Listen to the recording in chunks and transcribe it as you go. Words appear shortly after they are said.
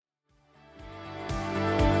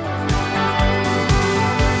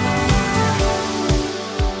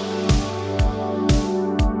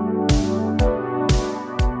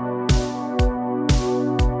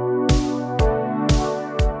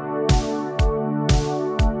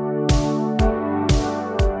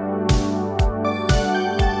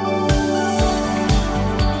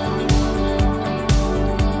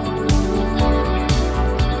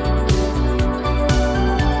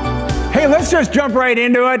let's just jump right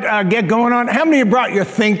into it, get going on. How many of you brought your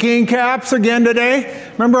thinking caps again today?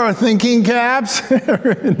 Remember our thinking caps?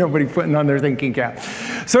 Nobody putting on their thinking cap.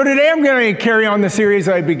 So today I'm going to carry on the series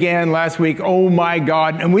I began last week, Oh My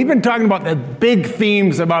God. And we've been talking about the big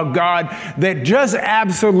themes about God that just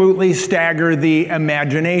absolutely stagger the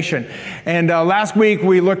imagination. And last week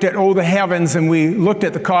we looked at, the heavens, and we looked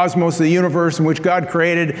at the cosmos, the universe in which God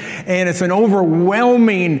created. And it's an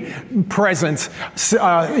overwhelming presence.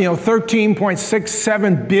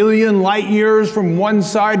 13.67 billion light years from one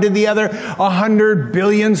side to the other, 100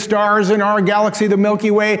 billion stars in our galaxy, the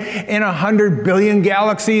Milky Way, and 100 billion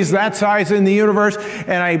galaxies that size in the universe.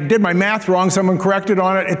 And I did my math wrong, someone corrected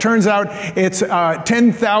on it. It turns out it's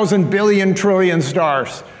 10,000 billion trillion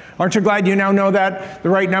stars. Aren't you glad you now know that, the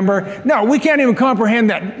right number? No, we can't even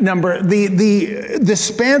comprehend that number. The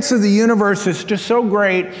span of the universe is just so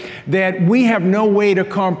great that we have no way to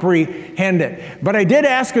comprehend it. But I did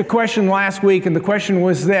ask a question last week, and the question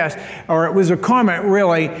was this, or it was a comment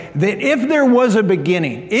really, that if there was a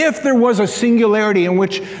beginning, if there was a singularity in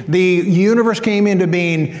which the universe came into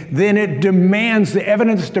being, then the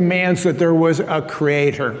evidence demands that there was a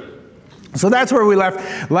creator. So that's where we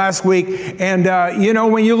left last week. And,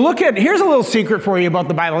 when you look at, here's a little secret for you about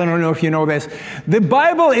the Bible. I don't know if you know this. The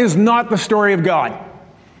Bible is not the story of God.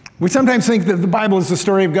 We sometimes think that the Bible is the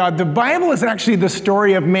story of God. The Bible is actually the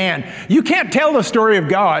story of man. You can't tell the story of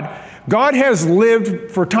God. God has lived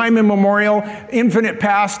for time immemorial, infinite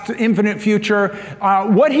past, infinite future.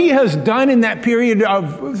 What he has done in that period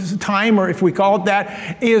of time, or if we call it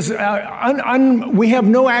that, is we have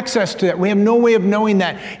no access to that. We have no way of knowing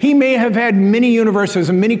that. He may have had many universes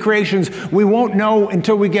and many creations we won't know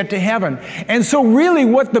until we get to heaven. And so really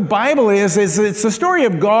what the Bible is it's the story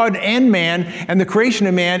of God and man and the creation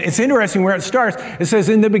of man. It's interesting where it starts. It says,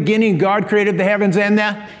 in the beginning, God created the heavens and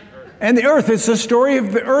the earth. It's the story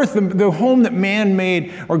of the earth, the home that man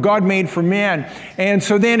made, or God made for man. And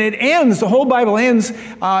so then it ends, the whole Bible ends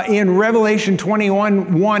in Revelation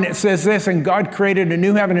 21:1. It says this, and God created a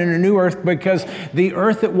new heaven and a new earth because the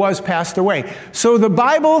earth that was passed away. So the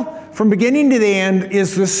Bible, from beginning to the end,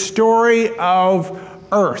 is the story of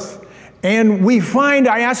earth. And we find,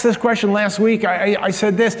 I asked this question last week, I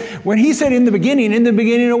said this, when he said in the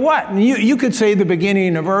beginning of what? And you could say the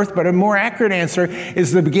beginning of earth, but a more accurate answer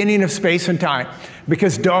is the beginning of space and time.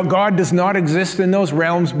 Because God does not exist in those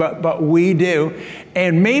realms, but we do.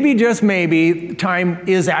 And maybe, just maybe, time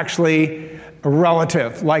is actually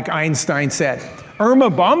relative, like Einstein said.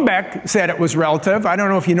 Erma Bombeck said it was relative. I don't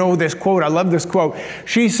know if you know this quote. I love this quote.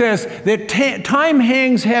 She says that time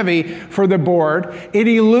hangs heavy for the bored, it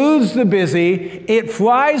eludes the busy, it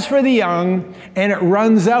flies for the young, and it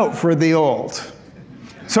runs out for the old.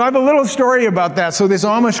 So I have a little story about that. So this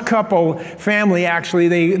Amish family, actually,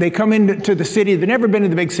 they come into the city. They've never been to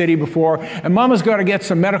the big city before. And Mama's got to get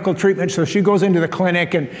some medical treatment, so she goes into the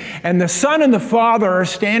clinic. And the son and the father are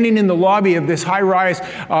standing in the lobby of this high-rise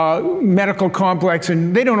medical complex,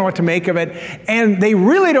 and they don't know what to make of it. And they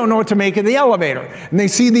really don't know what to make of the elevator. And they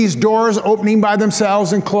see these doors opening by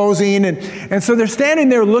themselves and closing. And so they're standing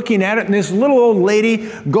there looking at it, and this little old lady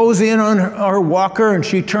goes in on her walker, and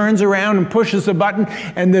she turns around and pushes the button,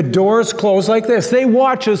 and the doors close like this. They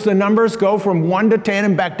watch as the numbers go from 1 to 10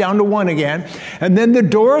 and back down to 1 again. And then the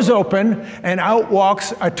doors open, and out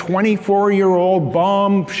walks a 24-year-old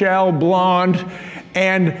bombshell blonde.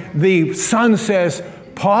 And the son says,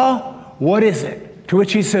 "Pa, what is it?" To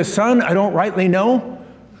which he says, "Son, I don't rightly know,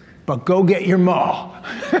 but go get your ma."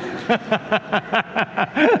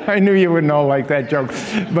 I knew you wouldn't all like that joke,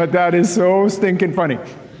 but that is so stinking funny.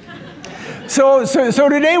 So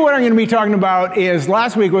today what I'm going to be talking about is,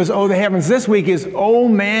 last week was Oh the Heavens, this week is Oh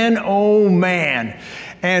Man, Oh Man.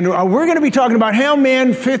 And we're going to be talking about how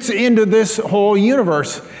man fits into this whole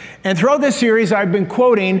universe. And throughout this series, I've been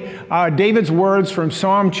quoting David's words from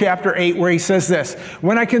Psalm chapter 8, where he says this,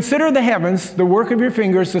 "When I consider the heavens, the work of your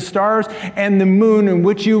fingers, the stars and the moon in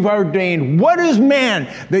which you've ordained, what is man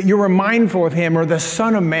that you are mindful of him, or the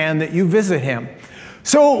son of man that you visit him?"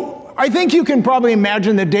 So I think you can probably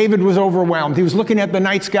imagine that David was overwhelmed. He was looking at the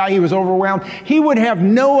night sky. He was overwhelmed. He would have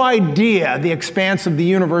no idea the expanse of the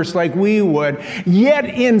universe like we would. Yet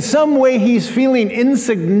in some way, he's feeling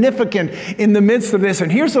insignificant in the midst of this. And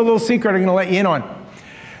here's a little secret I'm going to let you in on.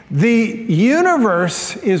 The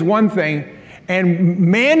universe is one thing, and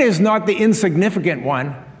man is not the insignificant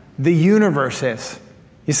one. The universe is.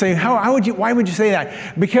 You say, why would you say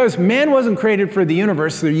that? Because man wasn't created for the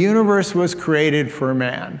universe was created for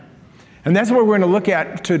man. And that's what we're going to look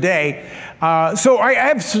at today. So I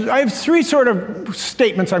have three sort of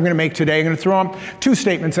statements I'm going to make today. I'm going to throw up two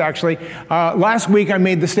statements, actually. Last week I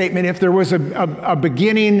made the statement, if there was a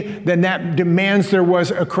beginning, then that demands there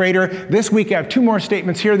was a creator. This week I have two more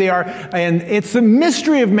statements. Here they are. And it's the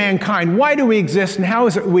mystery of mankind. Why do we exist and how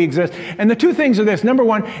is it we exist? And the two things are this. Number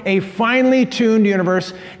one, a finely tuned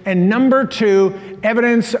universe. And number two,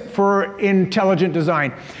 evidence for intelligent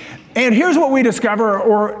design. And here's what we discover,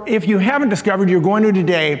 or if you haven't discovered, you're going to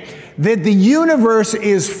today, that the universe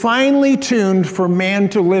is finely tuned for man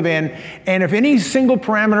to live in, and if any single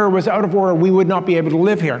parameter was out of order, we would not be able to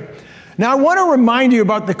live here. Now, I want to remind you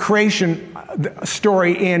about the creation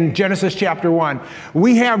story in Genesis chapter 1.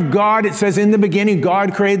 We have God, it says, in the beginning,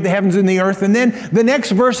 God created the heavens and the earth, and then the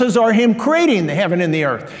next verses are him creating the heaven and the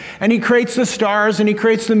earth. And he creates the stars, and he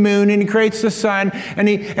creates the moon, and he creates the sun, and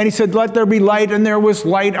he said, let there be light, and there was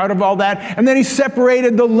light out of all that. And then he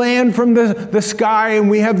separated the land from the sky, and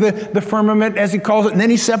we have the firmament, as he calls it, and then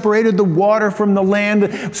he separated the water from the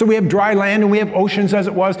land, so we have dry land, and we have oceans as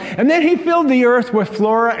it was. And then he filled the earth with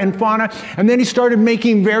flora and fauna, and then he started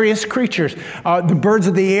making various creatures. The birds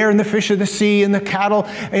of the air and the fish of the sea and the cattle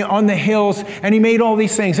on the hills, and he made all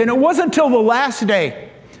these things. And it wasn't until the last day,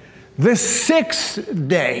 the sixth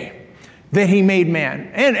day, that he made man.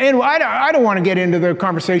 And I don't want to get into the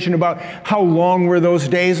conversation about how long were those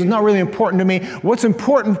days. It's not really important to me. What's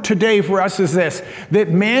important today for us is this,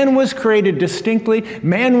 that man was created distinctly.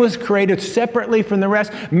 Man was created separately from the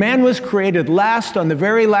rest. Man was created last on the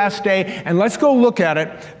very last day. And let's go look at it.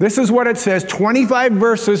 This is what it says, 25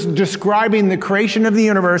 verses describing the creation of the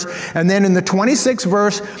universe. And then in the 26th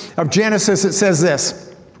verse of Genesis, it says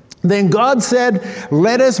this, then God said,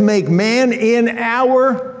 let us make man in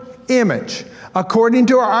our image, according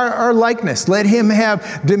to our likeness. Let him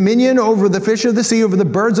have dominion over the fish of the sea, over the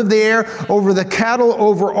birds of the air, over the cattle,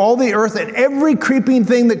 over all the earth, and every creeping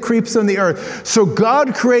thing that creeps on the earth. So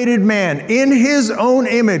God created man in his own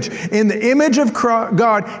image. In the image of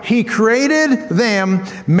God, he created them,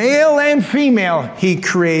 male and female, he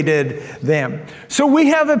created them. So we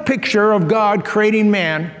have a picture of God creating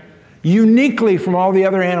man uniquely from all the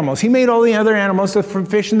other animals. He made all the other animals, the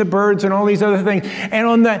fish and the birds and all these other things. And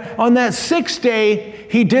on that sixth day,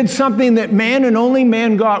 he did something that man and only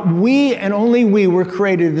man got. We and only we were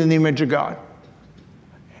created in the image of God.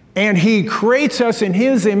 And he creates us in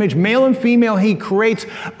his image, male and female, he creates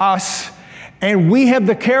us. And we have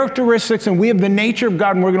the characteristics and we have the nature of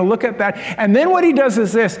God, and we're going to look at that. And then what he does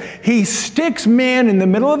is this, he sticks man in the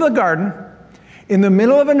middle of the garden, in the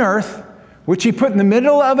middle of an earth, which he put in the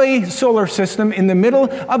middle of a solar system, in the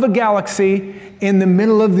middle of a galaxy, in the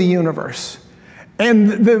middle of the universe.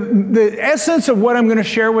 And the essence of what I'm going to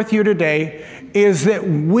share with you today is that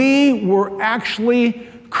we were actually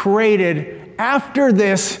created after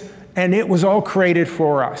this, and it was all created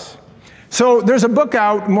for us. So there's a book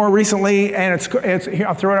out more recently, and it's here,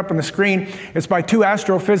 I'll throw it up on the screen. It's by two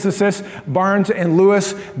astrophysicists, Barnes and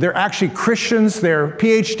Lewis. They're actually Christians. They're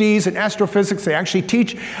PhDs in astrophysics. They actually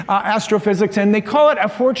teach astrophysics, and they call it A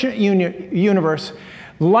Fortunate Universe,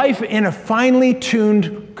 life in a finely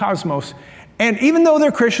tuned cosmos. And even though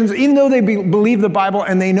they're Christians, even though they believe the Bible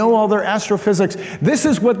and they know all their astrophysics, this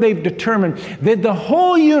is what they've determined, that the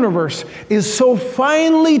whole universe is so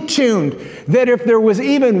finely tuned that if there was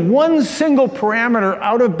even one single parameter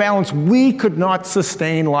out of balance, we could not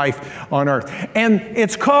sustain life on Earth. And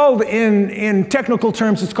it's called, in technical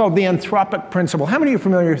terms, it's called the anthropic principle. How many are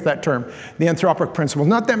familiar with that term, the anthropic principle?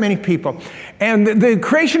 Not that many people. And the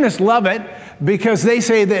creationists love it because they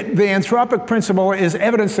say that the anthropic principle is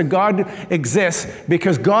evidence that God exists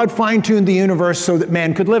because God fine-tuned the universe so that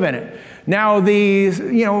man could live in it. Now, the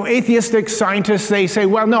atheistic scientists, they say,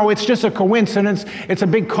 well, no, it's just a coincidence. It's a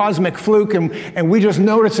big cosmic fluke, and we just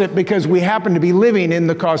notice it because we happen to be living in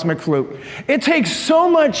the cosmic fluke. It takes so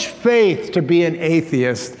much faith to be an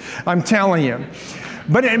atheist, I'm telling you.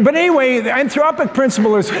 But anyway, the anthropic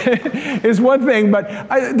principle is one thing, but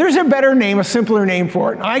there's a better name, a simpler name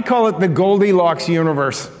for it. I call it the Goldilocks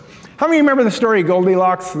universe. How many remember the story of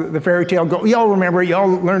Goldilocks, the fairy tale? Y'all remember it. Y'all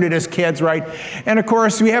learned it as kids, right? And of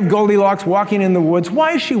course, we have Goldilocks walking in the woods.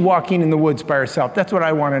 Why is she walking in the woods by herself? That's what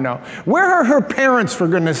I want to know. Where are her parents, for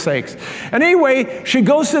goodness sakes? And anyway, she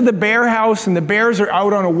goes to the bear house, and the bears are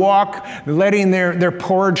out on a walk, letting their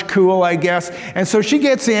porridge cool, I guess. And so she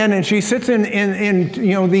gets in, and she sits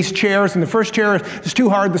in these chairs, and the first chair is too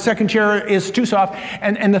hard, the second chair is too soft,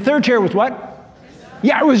 and the third chair was what?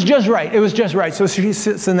 Yeah, it was just right. It was just right. So she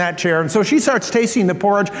sits in that chair. And so she starts tasting the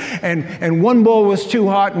porridge, and one bowl was too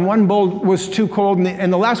hot, and one bowl was too cold,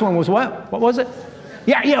 and the last one was what? What was it?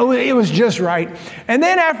 Yeah, it was just right. And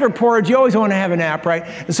then after porridge, you always want to have a nap, right?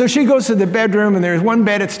 And so she goes to the bedroom, and there's one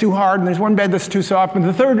bed that's too hard, and there's one bed that's too soft, and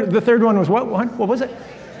the third one was what? What was it?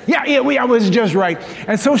 Yeah, it was just right.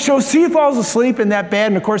 And so she falls asleep in that bed,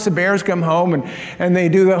 and of course the bears come home, and they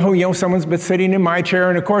do the whole, someone's been sitting in my chair,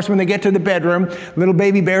 and of course when they get to the bedroom, little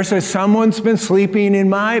baby bear says, someone's been sleeping in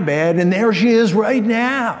my bed, and there she is right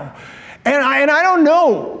now. And I don't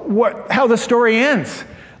know how the story ends.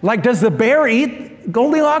 Like, does the bear eat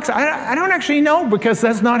Goldilocks? I don't actually know, because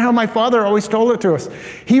that's not how my father always told it to us.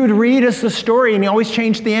 He would read us the story, and he always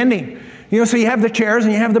changed the ending. So you have the chairs,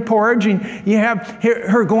 and you have the porridge, and you have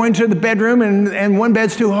her going to the bedroom, and one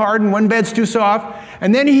bed's too hard, and one bed's too soft.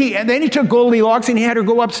 And then he took Goldilocks, and he had her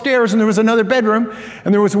go upstairs, and there was another bedroom,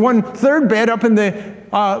 and there was one third bed up in the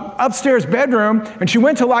upstairs bedroom, and she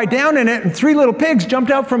went to lie down in it, and 3 little pigs jumped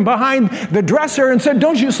out from behind the dresser and said,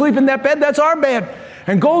 don't you sleep in that bed, that's our bed.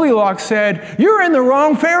 And Goldilocks said, you're in the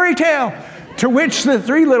wrong fairy tale. To which the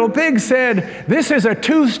 3 little pigs said, this is a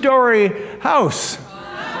 2-story house.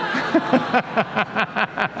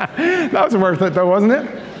 That was worth it though, wasn't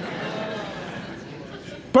it?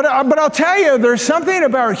 But I'll tell you, there's something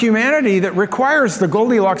about humanity that requires the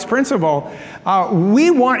Goldilocks principle. We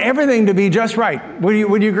want everything to be just right.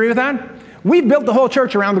 Would you agree with that? We've built the whole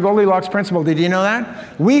church around the Goldilocks principle. Did you know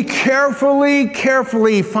that? We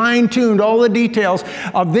carefully fine-tuned all the details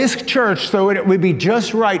of this church so it would be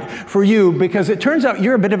just right for you, because it turns out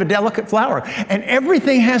you're a bit of a delicate flower, and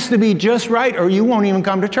everything has to be just right or you won't even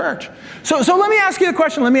come to church. So let me ask you a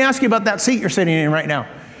question. Let me ask you about that seat you're sitting in right now.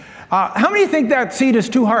 How many think that seat is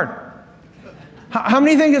too hard? How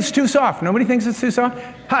many think it's too soft? Nobody thinks it's too soft?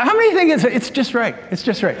 How many think it's just right? It's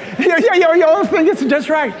just right. You all think it's just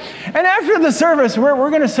right. And after the service, we're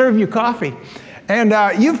going to serve you coffee. And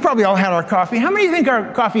you've probably all had our coffee. How many think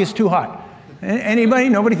our coffee is too hot? Anybody?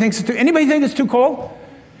 Nobody thinks it's too. Anybody think it's too cold?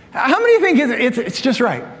 How many think it's just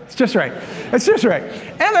right? It's just right. It's just right.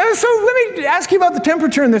 And so let me ask you about the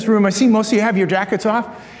temperature in this room. I see most of you have your jackets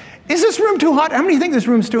off. Is this room too hot? How many think this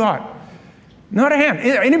room's too hot? Not a hand.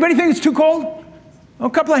 Anybody think it's too cold? A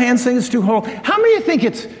couple of hands think it's too cold. How many think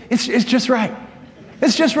it's just right?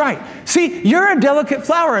 It's just right. See, you're a delicate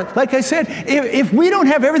flower. Like I said, if we don't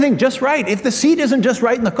have everything just right, if the seat isn't just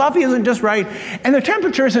right and the coffee isn't just right and the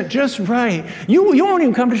temperature isn't just right, you won't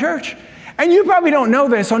even come to church. And you probably don't know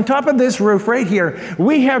this. On top of this roof right here,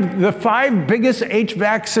 we have the 5 biggest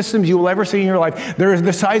HVAC systems you will ever see in your life. They're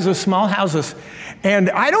the size of small houses. And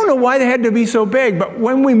I don't know why they had to be so big, but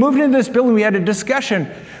when we moved into this building, we had a discussion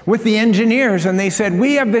with the engineers, and they said,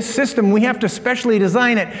 we have this system, we have to specially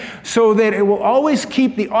design it so that it will always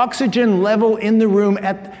keep the oxygen level in the room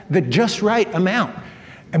at the just right amount.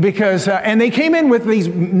 And because, and they came in with these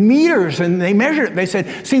meters, and they measured it. They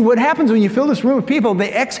said, see, what happens when you fill this room with people,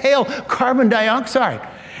 they exhale carbon dioxide.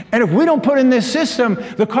 And if we don't put in this system,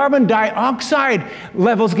 the carbon dioxide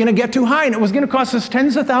level is going to get too high, and it was going to cost us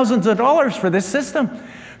tens of thousands of dollars for this system.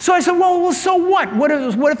 So I said, well, so what? What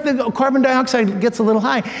if the carbon dioxide gets a little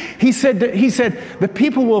high? He said, the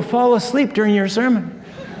people will fall asleep during your sermon.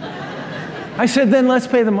 I said, then let's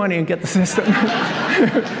pay the money and get the system.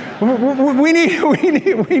 we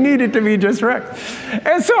need it to be just right.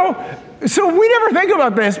 And so we never think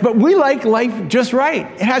about this, but we like life just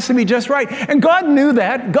right. It has to be just right. And God knew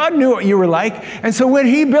that. God knew what you were like. And so when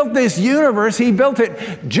he built this universe, he built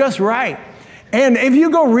it just right. And if you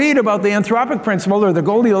go read about the anthropic principle or the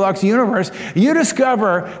Goldilocks universe, you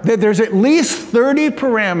discover that there's at least 30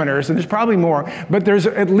 parameters, and there's probably more, but there's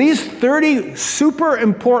at least 30 super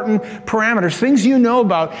important parameters, things you know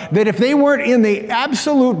about, that if they weren't in the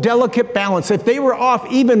absolute delicate balance, if they were off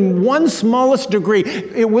even one smallest degree,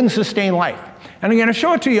 it wouldn't sustain life. And I'm going to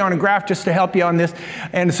show it to you on a graph just to help you on this.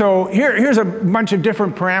 And so here's a bunch of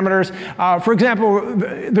different parameters. For example,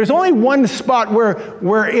 there's only one spot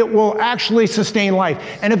where it will actually sustain life.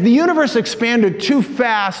 And if the universe expanded too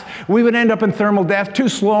fast, we would end up in thermal death. Too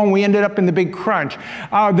slow, and we ended up in the big crunch.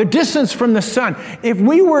 The distance from the sun. If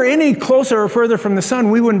we were any closer or further from the sun,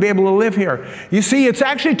 we wouldn't be able to live here. You see, it's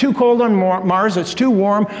actually too cold on Mars. It's too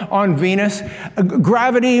warm on Venus.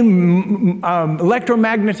 Gravity,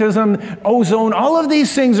 electromagnetism, ozone, all of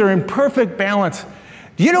these things are in perfect balance.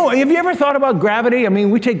 You know, have you ever thought about gravity? I mean,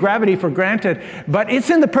 we take gravity for granted, but it's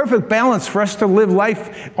in the perfect balance for us to live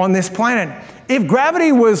life on this planet. If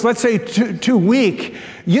gravity was, let's say, too weak,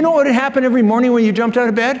 you know what would happen every morning when you jumped out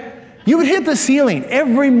of bed? You would hit the ceiling.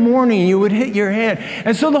 Every morning you would hit your head.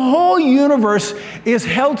 And so the whole universe is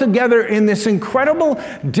held together in this incredible,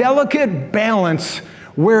 delicate balance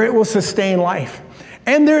where it will sustain life.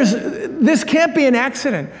 And this can't be an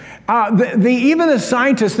accident. Even the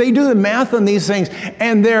scientists, they do the math on these things,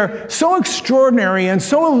 and they're so extraordinary and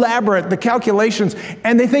so elaborate, the calculations,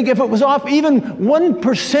 and they think if it was off even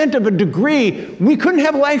 1% of a degree, we couldn't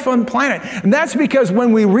have life on the planet. And that's because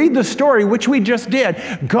when we read the story, which we just did,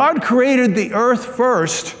 God created the earth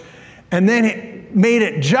first, and then made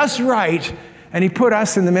it just right, and he put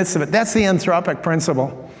us in the midst of it. That's the anthropic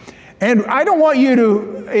principle. And I don't want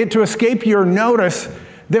it to escape your notice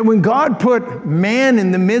that when God put man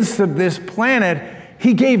in the midst of this planet,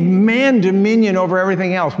 he gave man dominion over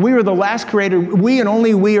everything else. We were the last created. We and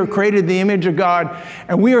only we are created in the image of God.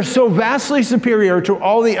 And we are so vastly superior to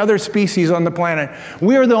all the other species on the planet.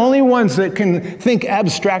 We are the only ones that can think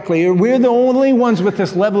abstractly. We're the only ones with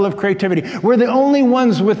this level of creativity. We're the only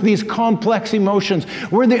ones with these complex emotions.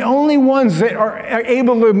 We're the only ones that are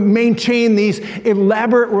able to maintain these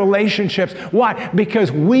elaborate relationships. Why?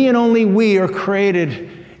 Because we and only we are created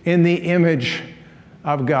in the image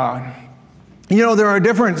of God. You know, there are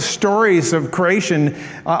different stories of creation.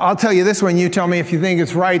 I'll tell you this one, you tell me if you think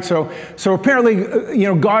it's right. So apparently,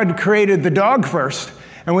 God created the dog first.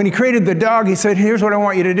 And when he created the dog, he said, here's what I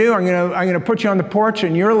want you to do. I'm going to put you on the porch,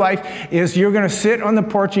 and your life is you're going to sit on the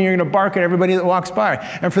porch and you're going to bark at everybody that walks by.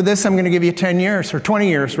 And for this, I'm going to give you 10 years, or 20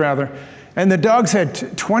 years rather. And the dog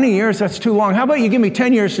said, 20 years, that's too long. How about you give me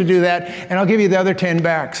 10 years to do that, and I'll give you the other 10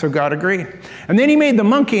 back. So God agreed. And then he made the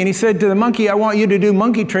monkey, and he said to the monkey, I want you to do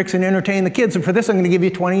monkey tricks and entertain the kids. And for this, I'm going to give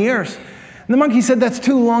you 20 years. And the monkey said, that's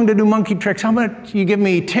too long to do monkey tricks. How about you give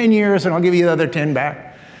me 10 years, and I'll give you the other 10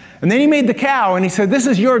 back. And then he made the cow, and he said, this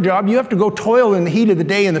is your job. You have to go toil in the heat of the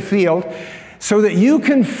day in the field so that you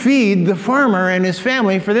can feed the farmer and his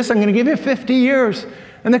family. For this, I'm going to give you 50 years.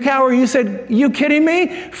 And the cow, you said, you kidding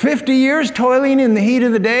me? 50 years toiling in the heat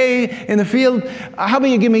of the day in the field? How about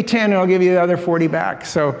you give me 10 and I'll give you the other 40 back?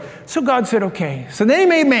 So God said, okay. So then he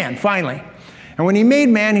made man, finally. And when he made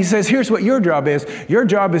man, he says, here's what your job is. Your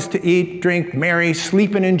job is to eat, drink, marry,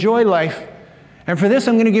 sleep, and enjoy life. And for this,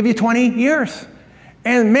 I'm going to give you 20 years.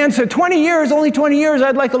 And man said, 20 years, only 20 years,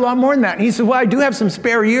 I'd like a lot more than that. And he said, well, I do have some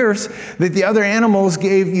spare years that the other animals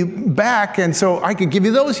gave you back, and so I could give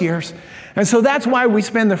you those years. And so that's why we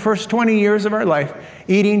spend the first 20 years of our life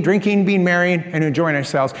eating, drinking, being married, and enjoying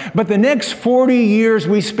ourselves. But the next 40 years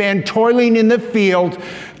we spend toiling in the field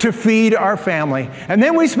to feed our family. And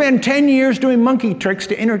then we spend 10 years doing monkey tricks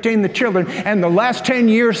to entertain the children, and the last 10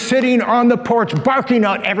 years sitting on the porch barking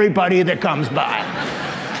at everybody that comes by.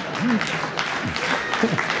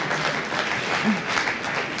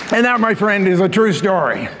 And that, my friend, is a true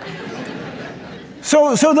story.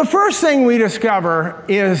 So the first thing we discover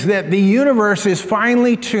is that the universe is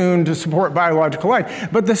finely tuned to support biological life.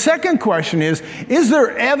 But the second question is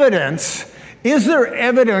there evidence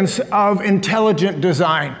of intelligent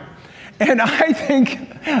design? And I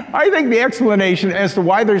think the explanation as to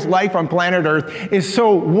why there's life on planet Earth is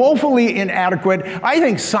so woefully inadequate. I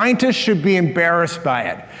think scientists should be embarrassed by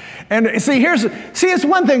it. And it's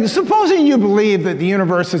one thing. Supposing you believe that the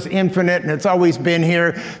universe is infinite and it's always been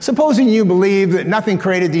here. Supposing you believe that nothing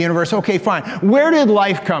created the universe. Okay, fine. Where did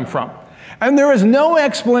life come from? And there is no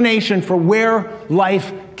explanation for where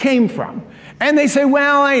life came from. And they say,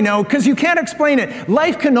 well, I know, because you can't explain it.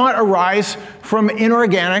 Life cannot arise from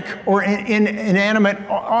inorganic or inanimate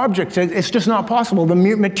objects. It's just not possible. The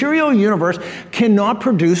material universe cannot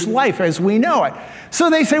produce life as we know it.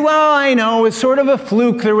 So they say, well, I know, it's sort of a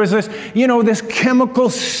fluke. There was this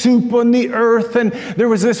chemical soup on the earth, and there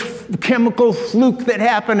was this chemical fluke that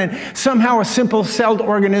happened, and somehow a simple-celled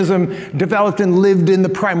organism developed and lived in the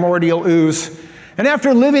primordial ooze. And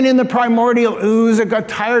after living in the primordial ooze, it got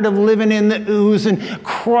tired of living in the ooze and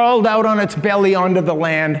crawled out on its belly onto the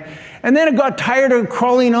land. And then it got tired of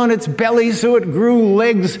crawling on its belly, so it grew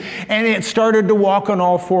legs and it started to walk on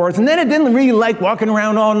all fours. And then it didn't really like walking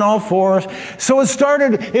around on all fours, so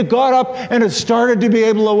it got up and it started to be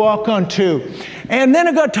able to walk on two. And then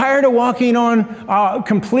it got tired of walking on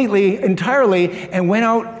entirely, and went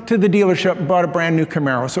out to the dealership and bought a brand new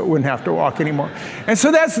Camaro so it wouldn't have to walk anymore. And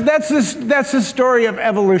so that's the story of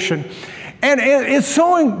evolution. And it's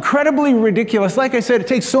so incredibly ridiculous. Like I said, it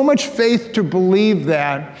takes so much faith to believe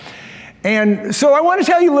that. And so I want to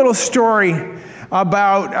tell you a little story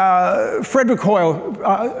about Frederick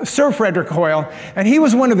Hoyle, Sir Frederick Hoyle, and he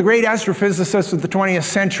was one of the great astrophysicists of the 20th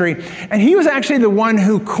century, and he was actually the one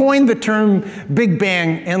who coined the term Big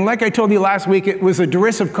Bang. And like I told you last week, it was a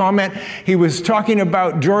derisive comment. He was talking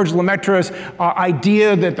about George Lemaitre's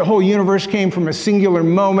idea that the whole universe came from a singular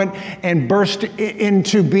moment and burst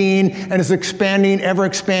into being and is expanding, ever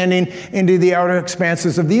expanding into the outer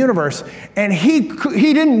expanses of the universe. And he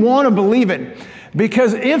didn't want to believe it,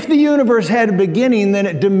 Because if the universe had a beginning, then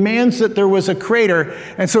it demands that there was a creator,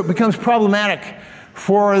 and so it becomes problematic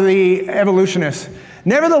for the evolutionists.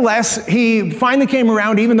 Nevertheless, he finally came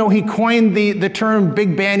around, even though he coined the term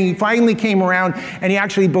Big Bang, he finally came around and he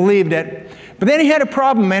actually believed it. But then he had a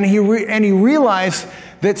problem, and he realized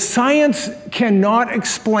that science cannot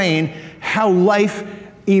explain how life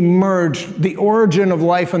emerged, the origin of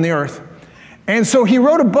life on the earth. And so he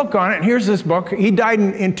wrote a book on it. Here's this book. He died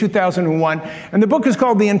in 2001. And the book is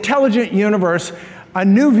called The Intelligent Universe, A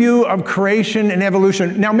New View of Creation and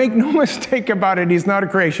Evolution. Now, make no mistake about it, he's not a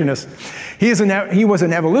creationist. He was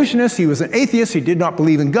an evolutionist. He was an atheist. He did not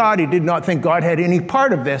believe in God. He did not think God had any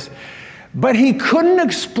part of this. But he couldn't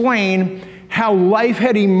explain how life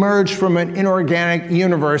had emerged from an inorganic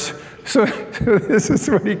universe. So this is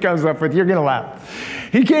what he comes up with. You're going to laugh.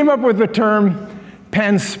 He came up with the term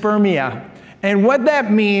panspermia. And what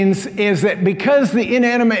that means is that because the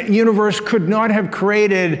inanimate universe could not have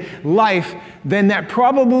created life, then that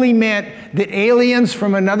probably meant that aliens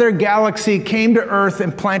from another galaxy came to Earth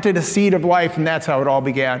and planted a seed of life, and that's how it all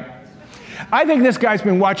began. I think this guy's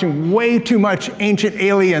been watching way too much Ancient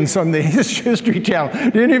Aliens on the History Channel.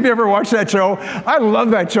 Did any of you ever watch that show? I love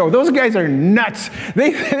that show. Those guys are nuts.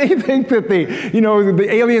 They think that the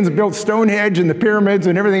aliens built Stonehenge and the pyramids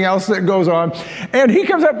and everything else that goes on. And he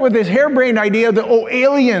comes up with this harebrained idea that,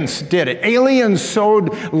 aliens did it. Aliens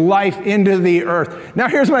sowed life into the earth. Now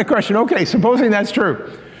here's my question. Okay, supposing that's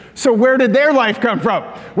true. So where did their life come from?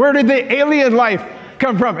 Where did the alien life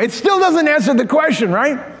come from? It still doesn't answer the question,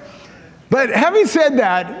 right? But having said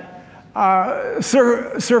that,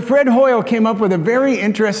 Sir Fred Hoyle came up with a very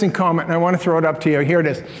interesting comment, and I want to throw it up to you. Here it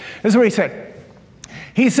is. This is what he said.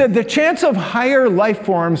 He said, the chance of higher life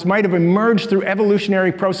forms might have emerged through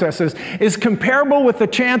evolutionary processes is comparable with the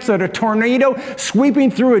chance that a tornado sweeping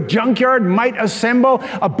through a junkyard might assemble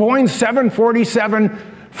a Boeing 747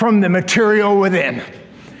 from the material within.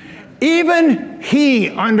 Even he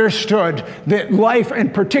understood that life,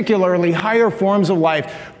 and particularly higher forms of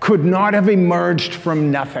life, could not have emerged from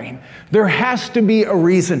nothing. There has to be a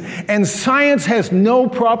reason. And science has no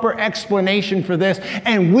proper explanation for this.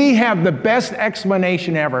 And we have the best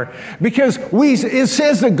explanation ever. Because it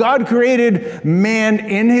says that God created man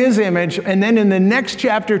in his image. And then in the next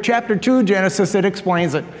chapter, chapter 2 of Genesis, it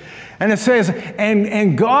explains it. And it says,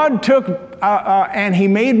 and God took, and he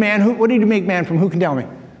made man. What did he make man from? Who can tell me?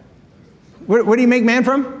 What do you make man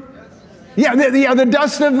from? Yeah, the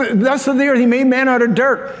dust of the earth. He made man out of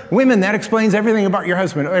dirt. Women, that explains everything about your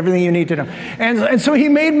husband, everything you need to know. And so he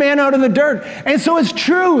made man out of the dirt. And so it's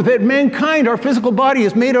true that mankind, our physical body,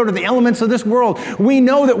 is made out of the elements of this world. We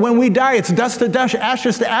know that when we die, it's dust to dust,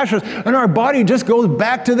 ashes to ashes, and our body just goes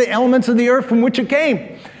back to the elements of the earth from which it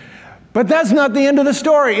came. But that's not the end of the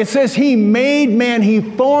story. It says he made man, he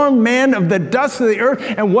formed man of the dust of the earth.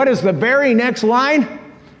 And what is the very next line?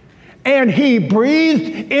 And he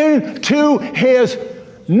breathed into his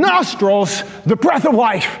nostrils the breath of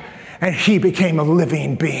life, and he became a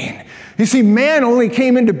living being. You see, man only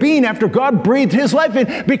came into being after God breathed his life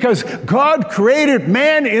in, because God created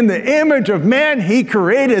man in the image of man. He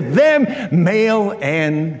created them, male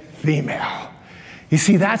and female. You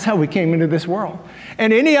see, that's how we came into this world.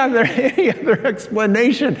 And any other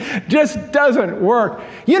explanation just doesn't work.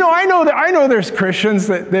 You know, I know there's Christians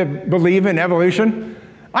that believe in evolution.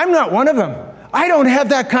 I'm not one of them. I don't have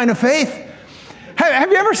that kind of faith.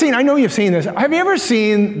 Have you ever seen, I know you've seen this, have you ever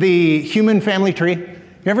seen the human family tree?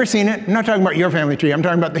 You ever seen it? I'm not talking about your family tree. I'm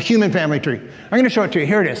talking about the human family tree. I'm going to show it to you.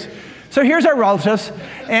 Here it is. So here's our relatives.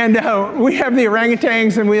 And we have the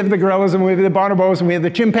orangutans, and we have the gorillas, and we have the bonobos, and we have the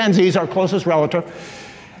chimpanzees, our closest relative.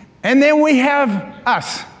 And then we have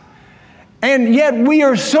us. And yet we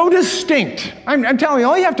are so distinct. I'm telling you,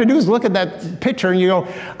 all you have to do is look at that picture and you go,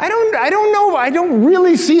 I don't know, I don't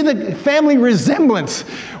really see the family resemblance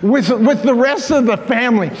with the rest of the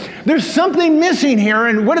family. There's something missing here,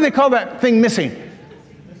 and what do they call that thing missing?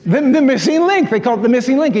 The missing link. They call it the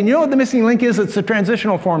missing link. And you know what the missing link is? It's the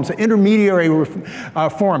transitional forms, the intermediary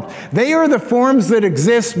forms. They are the forms that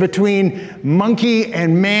exist between monkey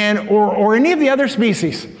and man or any of the other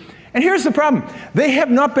species. And here's the problem. They have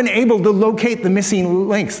not been able to locate the missing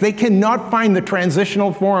links. They cannot find the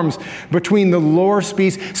transitional forms between the lower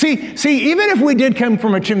species. See, even if we did come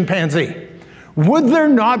from a chimpanzee, would there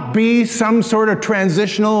not be some sort of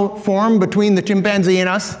transitional form between the chimpanzee and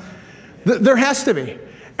us? There has to be.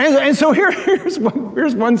 And so here's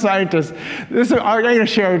one scientist. I'm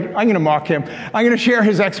going to mock him. I'm going to share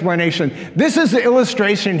his explanation. This is the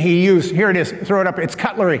illustration he used. Here it is. Throw it up. It's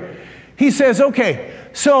cutlery. He says, okay,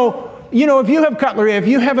 so, if you have cutlery, if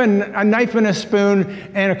you have a knife and a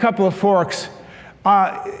spoon and a couple of forks,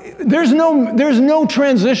 There's no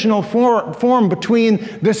transitional form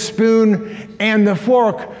between the spoon and the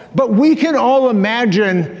fork, but we can all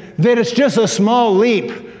imagine that it's just a small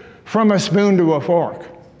leap from a spoon to a fork.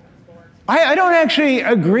 I don't actually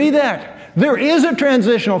agree that. There is a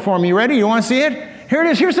transitional form. You ready? You want to see it? Here it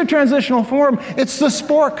is. Here's the transitional form. It's the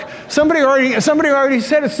spork. Somebody already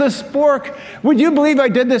said it's the spork. Would you believe I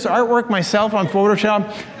did this artwork myself on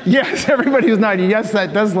Photoshop? Yes, everybody's nodding. Yes,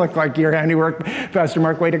 that does look like your handiwork, Pastor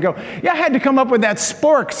Mark. Way to go. Yeah, I had to come up with that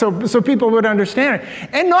spork so people would understand it.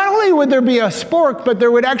 And not only would there be a spork, but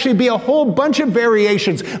there would actually be a whole bunch of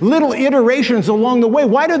variations, little iterations along the way.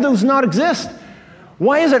 Why do those not exist?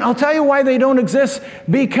 Why is it? I'll tell you why they don't exist.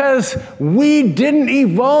 Because we didn't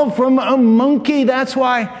evolve from a monkey. That's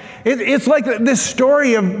why. It's like this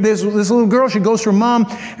story of this little girl. She goes to her mom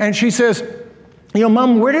and she says,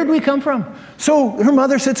 Mom, where did we come from? So her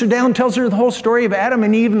mother sits her down, tells her the whole story of Adam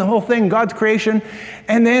and Eve and the whole thing, God's creation.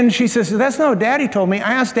 And then she says, that's not what Daddy told me.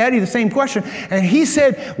 I asked Daddy the same question. And he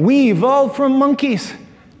said, we evolved from monkeys.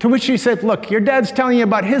 To which she said, look, your dad's telling you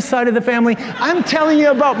about his side of the family. I'm telling you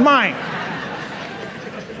about mine.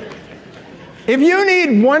 If you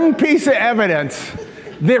need one piece of evidence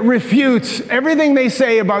that refutes everything they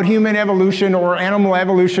say about human evolution or animal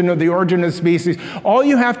evolution or the origin of species, all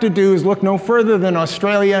you have to do is look no further than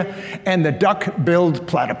Australia and the duck-billed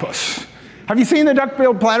platypus. Have you seen the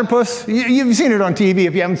duck-billed platypus? You've seen it on TV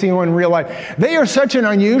if you haven't seen one in real life. They are such an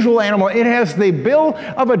unusual animal. It has the bill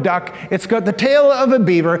of a duck. It's got the tail of a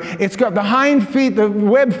beaver. It's got the hind feet, the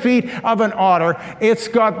web feet of an otter. It's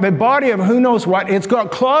got the body of who knows what. It's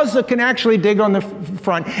got claws that can actually dig on the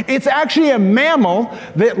front. It's actually a mammal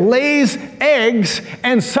that lays eggs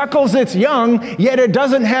and suckles its young, yet it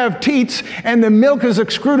doesn't have teats, and the milk is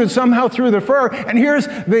excreted somehow through the fur. And here's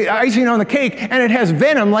the icing on the cake, and it has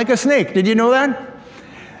venom like a snake. Did you know that?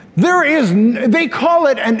 They call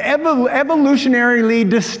it an evolutionarily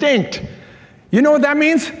distinct. You know what that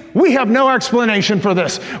means? We have no explanation for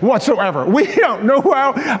this whatsoever. We don't know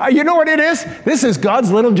how. You know what it is? This is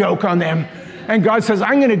God's little joke on them. And God says,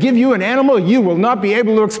 I'm going to give you an animal you will not be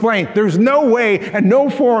able to explain. There's no way and no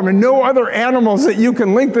form and no other animals that you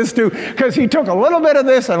can link this to, because he took a little bit of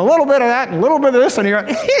this and a little bit of that and a little bit of this, and he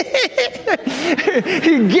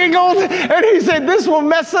giggled and he said, this will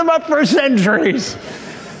mess them up for centuries.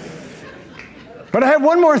 But I have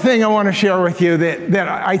one more thing I want to share with you that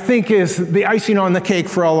I think is the icing on the cake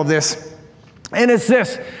for all of this. And it's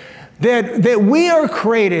this, that we are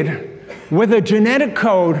created with a genetic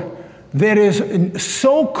code that is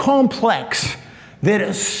so complex that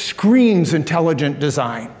it screams intelligent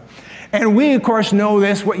design. And we, of course, know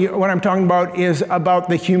this. What I'm talking about is about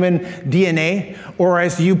the human DNA, or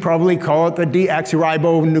as you probably call it, the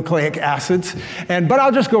deoxyribonucleic acids. But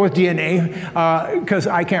I'll just go with DNA because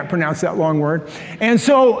I can't pronounce that long word. And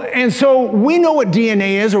so we know what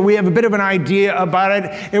DNA is, or we have a bit of an idea about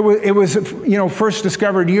it. It was first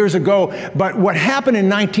discovered years ago. But what happened in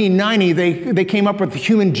 1990, they came up with the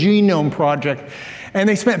Human Genome Project. And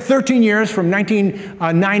they spent 13 years from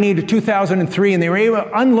 1990 to 2003, and they were able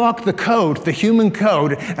to unlock the code, the human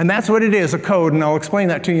code, and that's what it is, a code, and I'll explain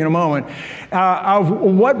that to you in a moment, of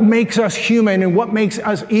what makes us human and what makes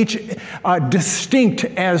us each distinct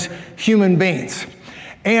as human beings.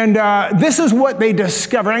 And this is what they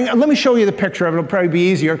discovered. Let me show you the picture of it. It'll probably be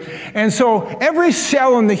easier. And so every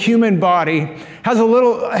cell in the human body has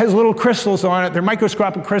little crystals on it. They're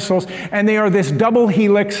microscopic crystals, and they are this double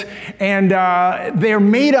helix, and they're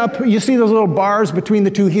made up. You see those little bars between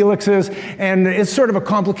the two helixes, and it's sort of a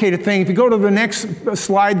complicated thing. If you go to the next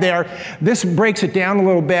slide there, this breaks it down a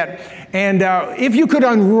little bit. And if you could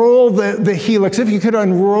unroll the helix, if you could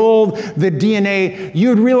unroll the DNA,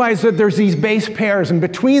 you'd realize that there's these base pairs. And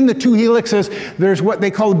between the two helixes, there's what they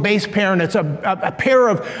call a base pair, and it's a pair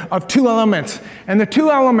of two elements. And the two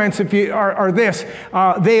elements, are this.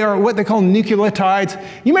 They are what they call nucleotides.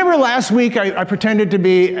 You remember last week I pretended to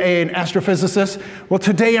be an astrophysicist? Well,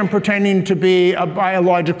 today I'm pretending to be a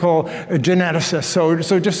biological geneticist.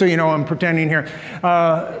 So just so you know, I'm pretending here.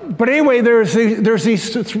 But anyway, there's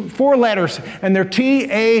these four letters, and they're T,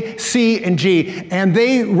 A, C, and G, and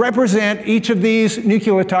they represent each of these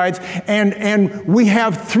nucleotides, and we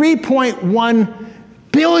have 3.1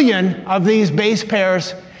 billion of these base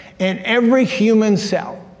pairs in every human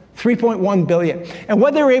cell. 3.1 billion. And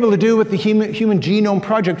what they were able to do with the Human Genome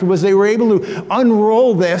Project was they were able to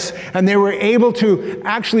unroll this, and they were able to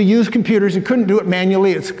actually use computers. You couldn't do it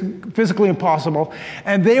manually. It's physically impossible.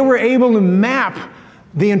 And they were able to map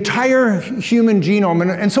the entire human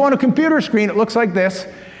genome. And so on a computer screen, it looks like this,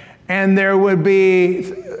 and there would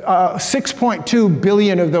be 6.2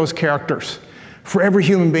 billion of those characters for every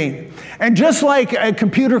human being. And just like a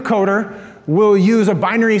computer coder will use a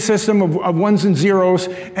binary system of ones and zeros,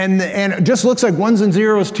 and it just looks like ones and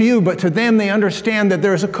zeros to you, but to them they understand that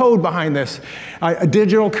there's a code behind this, a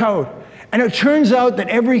digital code. And it turns out that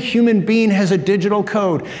every human being has a digital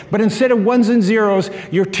code, but instead of ones and zeros,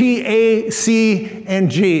 you're T, A, C, and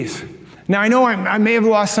Gs. Now I know I may have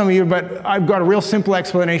lost some of you, but I've got a real simple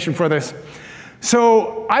explanation for this.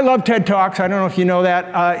 So I love TED Talks. I don't know if you know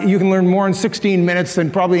that. You can learn more in 16 minutes than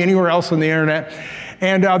probably anywhere else on the internet.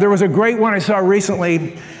 And there was a great one I saw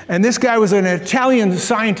recently, and this guy was an Italian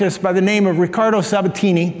scientist by the name of Riccardo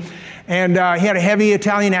Sabatini, and he had a heavy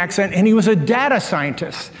Italian accent, and he was a data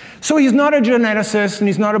scientist. So he's not a geneticist, and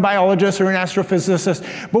he's not a biologist or an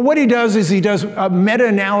astrophysicist, but what he does is he does a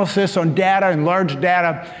meta-analysis on data and large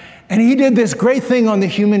data, and he did this great thing on the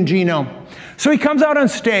human genome. So he comes out on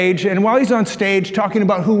stage, and while he's on stage talking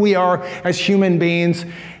about who we are as human beings,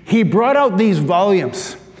 he brought out these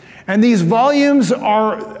volumes. And these volumes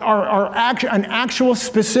are an actual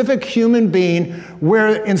specific human being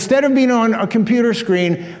where instead of being on a computer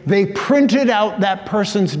screen, they printed out that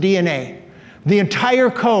person's DNA, the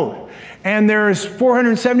entire code. And there's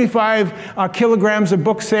 475 kilograms of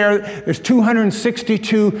books there. There's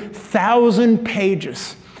 262,000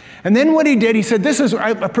 pages. And then what he did, he said, this is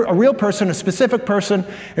a real person, a specific person.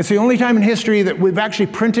 It's the only time in history that we've actually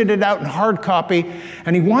printed it out in hard copy.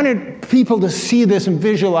 And he wanted people to see this and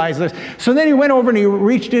visualize this. So then he went over and he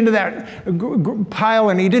reached into that pile,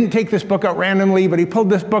 and he didn't take this book out randomly, but he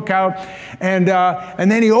pulled this book out. And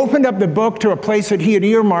then he opened up the book to a place that he had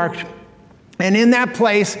earmarked. And in that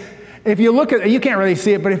place, if you look at, you can't really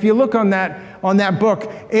see it, but if you look on that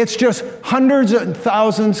book, it's just hundreds and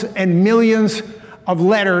thousands and millions of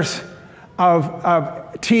letters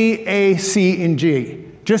of T, A, C, and G.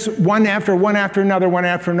 Just one after another, one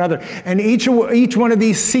after another. And each one of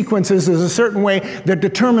these sequences is a certain way that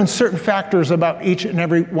determines certain factors about each and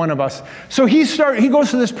every one of us. So he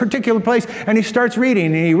goes to this particular place and he starts reading,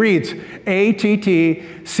 and he reads A, T, T,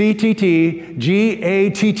 C, T, T, G,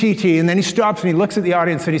 A, T, T, T, and then he stops and he looks at the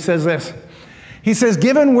audience and he says this. He says,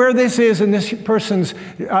 given where this is in this person's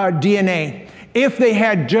DNA, if they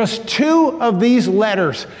had just 2 of these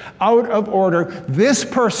letters out of order, this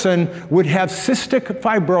person would have cystic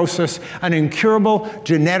fibrosis, an incurable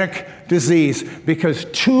genetic disease, because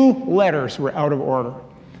 2 letters were out of order.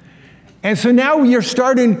 And so now you're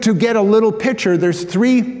starting to get a little picture. There's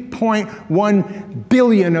 3.1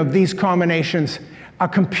 billion of these combinations. A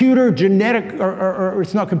computer genetic, or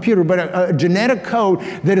it's not computer, but a genetic code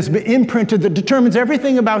that has been imprinted that determines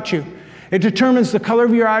everything about you. It determines the color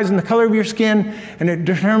of your eyes and the color of your skin, and it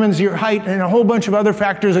determines your height and a whole bunch of other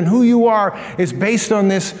factors, and who you are is based on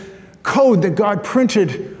this code that God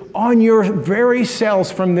printed on your very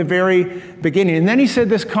cells from the very beginning. And then he said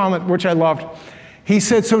this comment, which I loved. He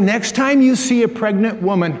said, so next time you see a pregnant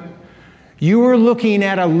woman, you are looking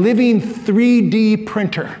at a living 3D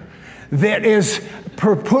printer that is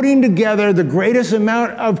putting together the greatest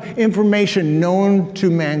amount of information known to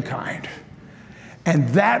mankind. And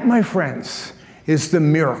that, my friends, is the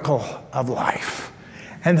miracle of life.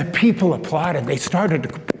 And the people applauded. They started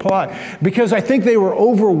to applaud because I think they were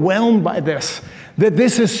overwhelmed by this, that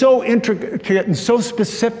this is so intricate and so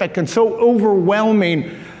specific and so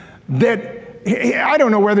overwhelming that I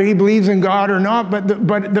don't know whether he believes in God or not, but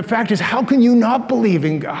the fact is, how can you not believe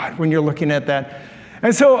in God when you're looking at that?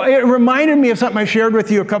 And so it reminded me of something I shared with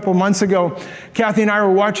you a couple of months ago. Kathy and I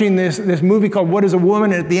were watching this movie called What is a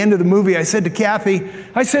Woman? And at the end of the movie, I said to Kathy,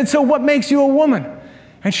 so what makes you a woman?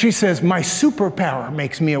 And she says, my superpower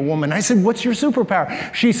makes me a woman. I said, what's your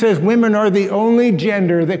superpower? She says, women are the only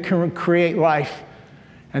gender that can create life.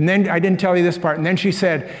 And then, I didn't tell you this part, and then she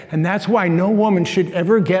said, and that's why no woman should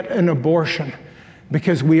ever get an abortion,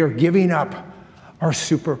 because we are giving up our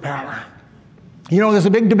superpower. You know, there's a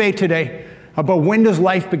big debate today about when does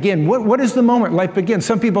life begin. What is the moment life begins?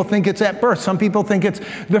 Some people think it's at birth. Some people think it's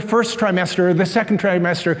the first trimester or the second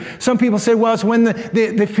trimester. Some people say, well, it's when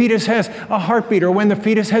the fetus has a heartbeat, or when the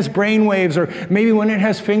fetus has brain waves, or maybe when it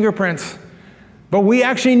has fingerprints. But we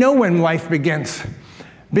actually know when life begins,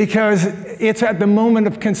 because it's at the moment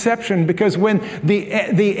of conception, because when the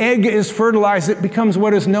egg is fertilized, it becomes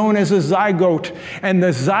what is known as a zygote. And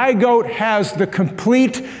the zygote has the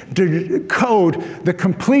complete code, the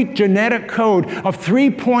complete genetic code of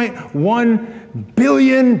 3.1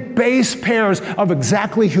 billion base pairs of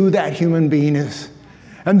exactly who that human being is.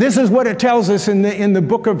 And this is what it tells us in the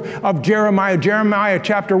book of Jeremiah, Jeremiah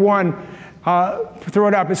chapter 1. Throw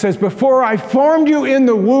it up. It says, before I formed you in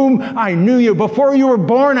the womb, I knew you. Before you were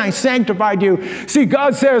born, I sanctified you. See,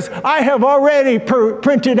 God says, I have already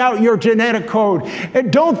printed out your genetic code.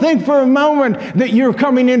 And don't think for a moment that you're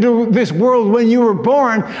coming into this world when you were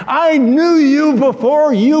born. I knew you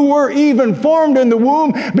before you were even formed in the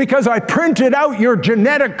womb, because I printed out your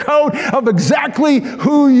genetic code of exactly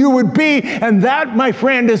who you would be. And that, my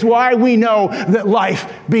friend, is why we know that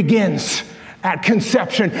life begins at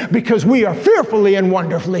conception, because we are fearfully and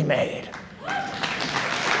wonderfully made.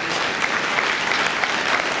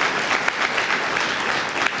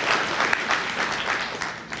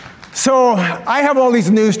 So I have all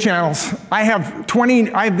these news channels. I have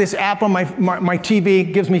this app on my TV,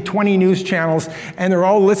 it gives me 20 news channels, and they're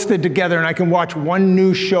all listed together, and I can watch one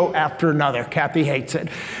news show after another. Kathy hates it.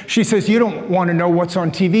 She says, you don't want to know what's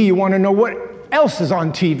on TV, you want to know what else is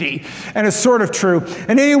on TV. And it's sort of true.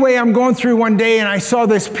 And anyway, I'm going through one day and I saw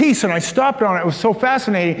this piece and I stopped on it. It was so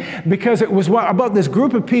fascinating because it was about this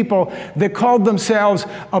group of people that called themselves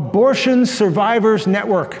Abortion Survivors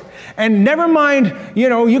Network. And never mind,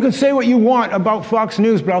 you can say what you want about Fox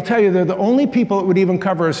News, but I'll tell you, they're the only people that would even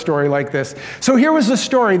cover a story like this. So here was the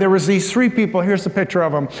story. There was these three people. Here's the picture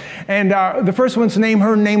of them. And the first one's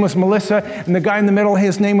her name was Melissa. And the guy in the middle,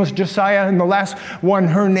 his name was Josiah. And the last one,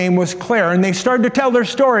 her name was Claire. And they started to tell their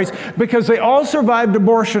stories because they all survived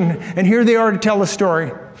abortion. And here they are to tell the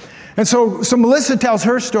story. And so Melissa tells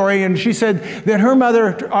her story, and she said that her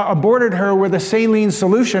mother aborted her with a saline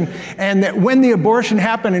solution, and that when the abortion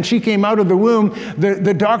happened and she came out of the womb,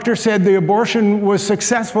 the doctor said the abortion was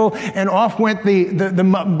successful, and off went the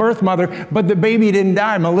birth mother, but the baby didn't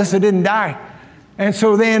die. Melissa didn't die. And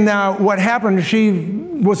so then what happened, she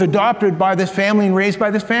was adopted by this family and raised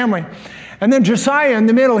by this family. And then Josiah in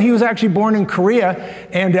the middle, he was actually born in Korea,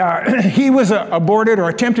 and he was aborted or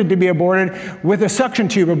attempted to be aborted with a suction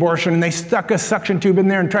tube abortion. And they stuck a suction tube in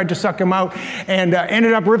there and tried to suck him out, and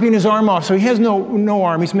ended up ripping his arm off. So he has no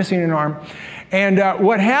arm, he's missing an arm. And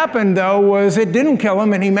what happened, though, was it didn't kill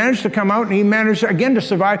him, and he managed to come out, and he managed again to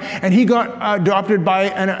survive, and he got adopted by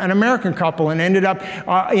an American couple and ended up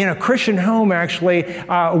in a Christian home, actually,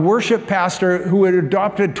 a worship pastor who had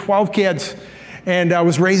adopted 12 kids. And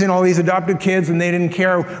was raising all these adopted kids, and they didn't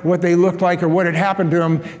care what they looked like or what had happened to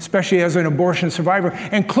them, especially as an abortion survivor.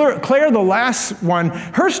 And Claire, the last one,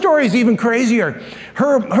 her story is even crazier.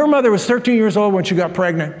 Her mother was 13 years old when she got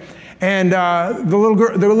pregnant. And the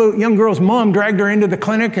little young girl's mom dragged her into the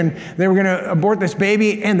clinic, and they were going to abort this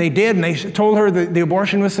baby, and they did, and they told her that the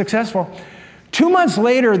abortion was successful. 2 months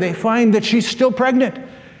later, they find that she's still pregnant.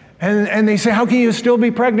 And they say, how can you still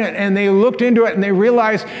be pregnant? And they looked into it and they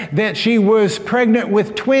realized that she was pregnant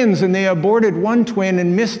with twins, and they aborted one twin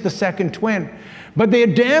and missed the second twin. But they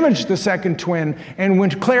had damaged the second twin. And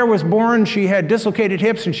when Claire was born, she had dislocated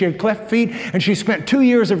hips and she had cleft feet, and she spent 2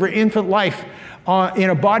 years of her infant life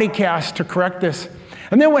in a body cast to correct this.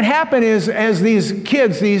 And then what happened is, as these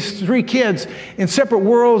three kids in separate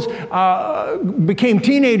worlds became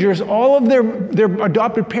teenagers, all of their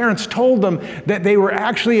adopted parents told them that they were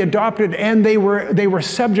actually adopted and they were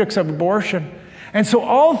subjects of abortion. And so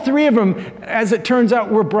all three of them, as it turns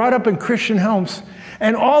out, were brought up in Christian homes.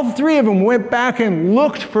 And all three of them went back and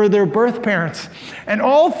looked for their birth parents. And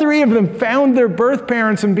all three of them found their birth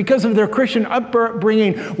parents, and because of their Christian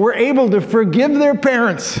upbringing, were able to forgive their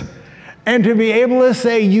parents and to be able to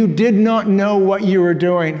say, you did not know what you were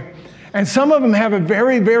doing. And some of them have a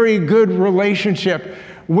very, very good relationship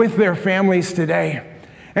with their families today.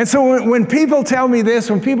 And so when people tell me this,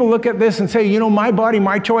 when people look at this and say, my body,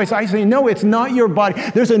 my choice, I say, no, it's not your body.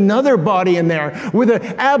 There's another body in there with an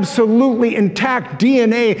absolutely intact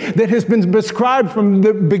DNA that has been prescribed from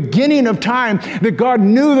the beginning of time, that God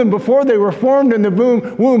knew them before they were formed in the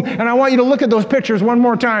womb. And I want you to look at those pictures one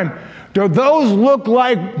more time. Do those look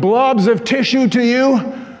like blobs of tissue to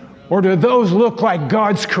you? Or do those look like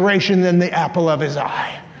God's creation in the apple of his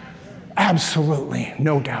eye? Absolutely,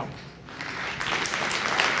 no doubt.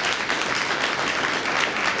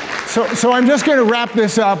 So I'm just going to wrap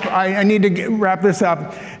this up. I need to wrap this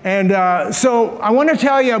up. And so I want to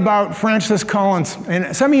tell you about Francis Collins.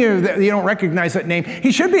 And some of you don't recognize that name.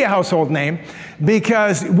 He should be a household name,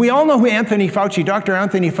 because we all know who Anthony Fauci, Dr.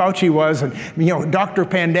 Anthony Fauci was, and Dr.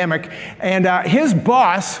 Pandemic. And his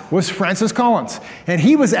boss was Francis Collins. And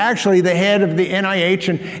he was actually the head of the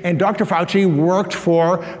NIH, and Dr. Fauci worked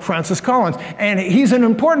for Francis Collins. And he's an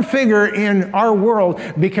important figure in our world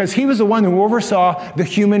because he was the one who oversaw the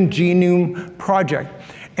Human Genome Project.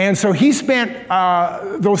 And so he spent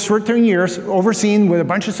those 13 years overseeing with a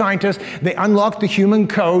bunch of scientists. They unlocked the human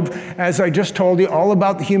code, as I just told you, all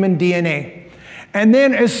about the human DNA. And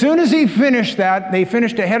then as soon as he finished that, they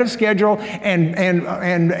finished ahead of schedule and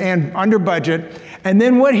under budget. And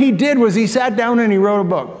then what he did was he sat down and he wrote a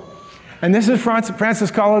book. And this is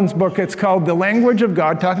Francis Collins' book. It's called The Language of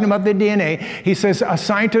God, talking about the DNA. He says, a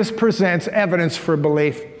scientist presents evidence for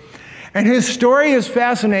belief. And his story is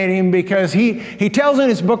fascinating because he tells in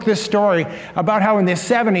his book this story about how in the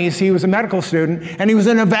 70s he was a medical student and he was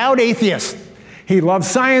an avowed atheist. He loved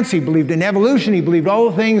science, he believed in evolution, he believed all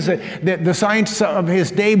the things that the science of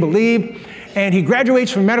his day believed. And he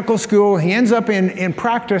graduates from medical school, he ends up in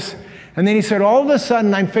practice, and then he said, all of a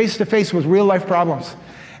sudden I'm face to face with real life problems.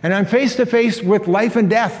 And I'm face to face with life and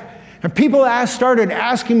death. And people started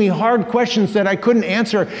asking me hard questions that I couldn't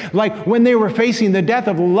answer, like when they were facing the death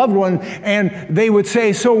of a loved one, and they would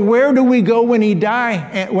say, so where do we go when we die?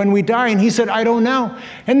 And he said, I don't know.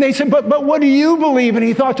 And they said, but what do you believe? And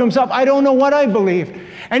he thought to himself, I don't know what I believe.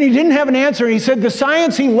 And he didn't have an answer. He said the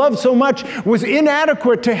science he loved so much was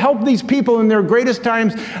inadequate to help these people in their greatest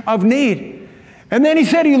times of need. And then he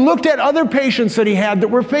said he looked at other patients that he had that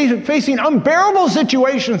were facing unbearable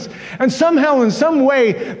situations, and somehow, in some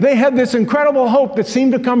way, they had this incredible hope that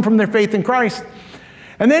seemed to come from their faith in Christ.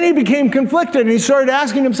 And then he became conflicted, and he started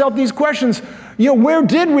asking himself these questions. Where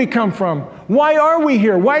did we come from? Why are we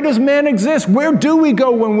here? Why does man exist? Where do we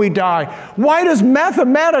go when we die? Why does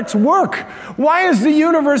mathematics work? Why is the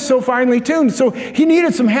universe so finely tuned? So he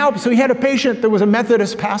needed some help. So he had a patient that was a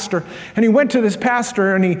Methodist pastor. And he went to this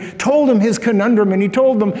pastor and he told him his conundrum and he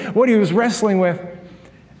told him what he was wrestling with.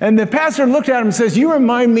 And the pastor looked at him and says, you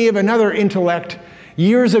remind me of another intellect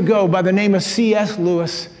years ago by the name of C.S.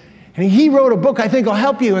 Lewis. And he wrote a book, I think will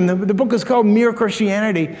help you, and the book is called Mere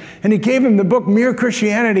Christianity. And he gave him the book Mere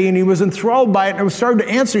Christianity, and he was enthralled by it, and was starting to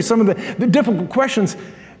answer some of the difficult questions.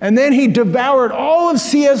 And then he devoured all of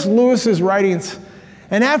C.S. Lewis's writings.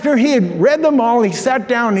 And after he had read them all, he sat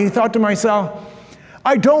down and he thought to himself,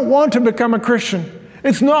 I don't want to become a Christian.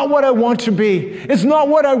 It's not what I want to be. It's not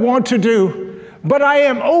what I want to do. But I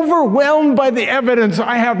am overwhelmed by the evidence.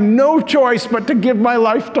 I have no choice but to give my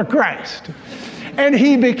life to Christ. And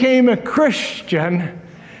he became a Christian.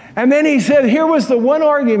 And then he said, here was the one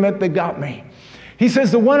argument that got me. He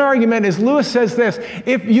says the one argument is, Lewis says this,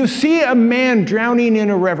 if you see a man drowning in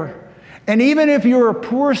a river, and even if you're a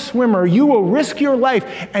poor swimmer, you will risk your life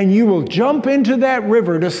and you will jump into that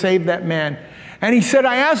river to save that man. And he said,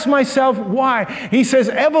 I asked myself why. He says,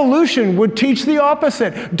 evolution would teach the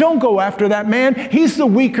opposite. Don't go after that man. He's the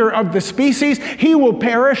weaker of the species. He will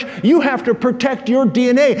perish. You have to protect your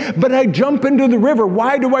DNA. But I jump into the river.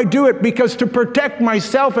 Why do I do it? Because to protect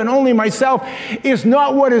myself and only myself is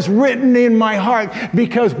not what is written in my heart.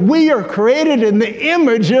 Because we are created in the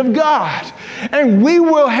image of God. And we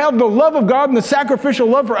will have the love of God and the sacrificial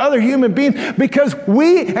love for other human beings because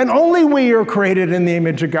we and only we are created in the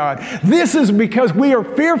image of God. This is because we are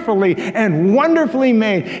fearfully and wonderfully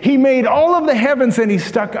made. He made all of the heavens and he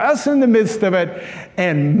stuck us in the midst of it.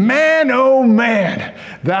 And man, oh man,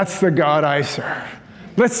 that's the God I serve.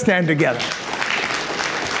 Let's stand together.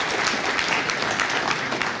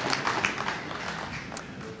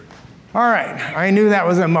 All right, I knew that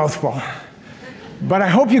was a mouthful. But I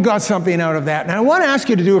hope you got something out of that. And I want to ask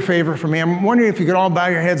you to do a favor for me. I'm wondering if you could all bow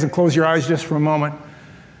your heads and close your eyes just for a moment.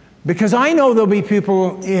 Because I know there'll be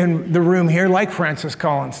people in the room here like Francis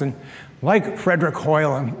Collins and like Frederick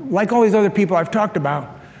Hoyle and like all these other people I've talked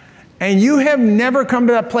about. And you have never come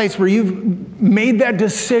to that place where you've made that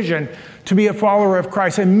decision to be a follower of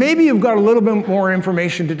Christ. And maybe you've got a little bit more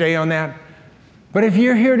information today on that. But if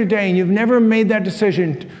you're here today and you've never made that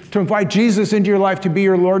decision to invite Jesus into your life to be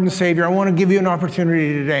your Lord and Savior, I want to give you an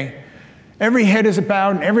opportunity today. Every head is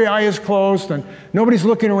bowed and every eye is closed and nobody's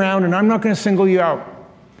looking around, and I'm not going to single you out.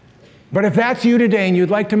 But if that's you today and you'd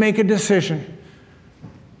like to make a decision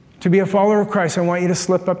to be a follower of Christ, I want you to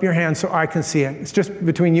slip up your hand so I can see it. It's just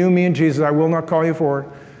between you, me, and Jesus. I will not call you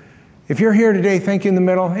forward. If you're here today, thank you in the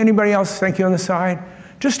middle. Anybody else, thank you on the side.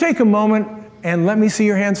 Just take a moment and let me see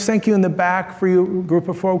your hands. Thank you in the back for you group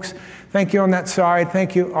of folks. Thank you on that side.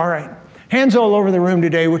 Thank you. All right. Hands all over the room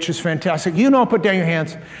today, which is fantastic. You know, put down your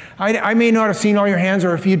hands. I may not have seen all your hands,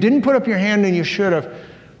 or if you didn't put up your hand and you should have,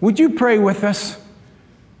 would you pray with us?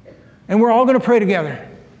 And we're all going to pray together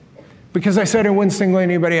because I said I wouldn't single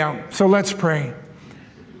anybody out. So let's pray.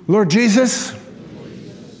 Lord Jesus,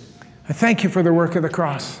 I thank you for the work of the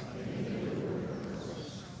cross.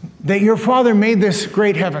 That your Father made this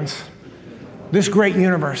great heavens, this great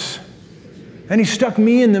universe. And he stuck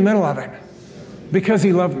me in the middle of it because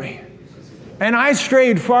he loved me. And I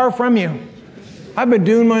strayed far from you. I've been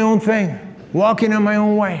doing my own thing, walking in my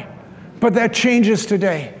own way. But that changes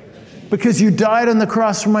today because you died on the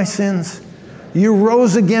cross for my sins. You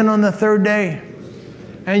rose again on the third day.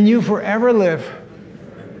 and you forever live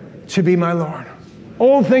to be my Lord.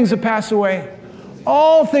 Old things have passed away.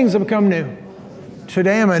 All things have become new.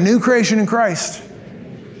 Today I'm a new creation in Christ.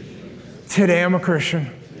 Today I'm a Christian.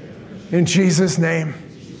 In Jesus' name,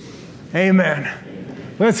 amen.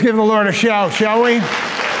 Let's give the Lord a shout, shall we?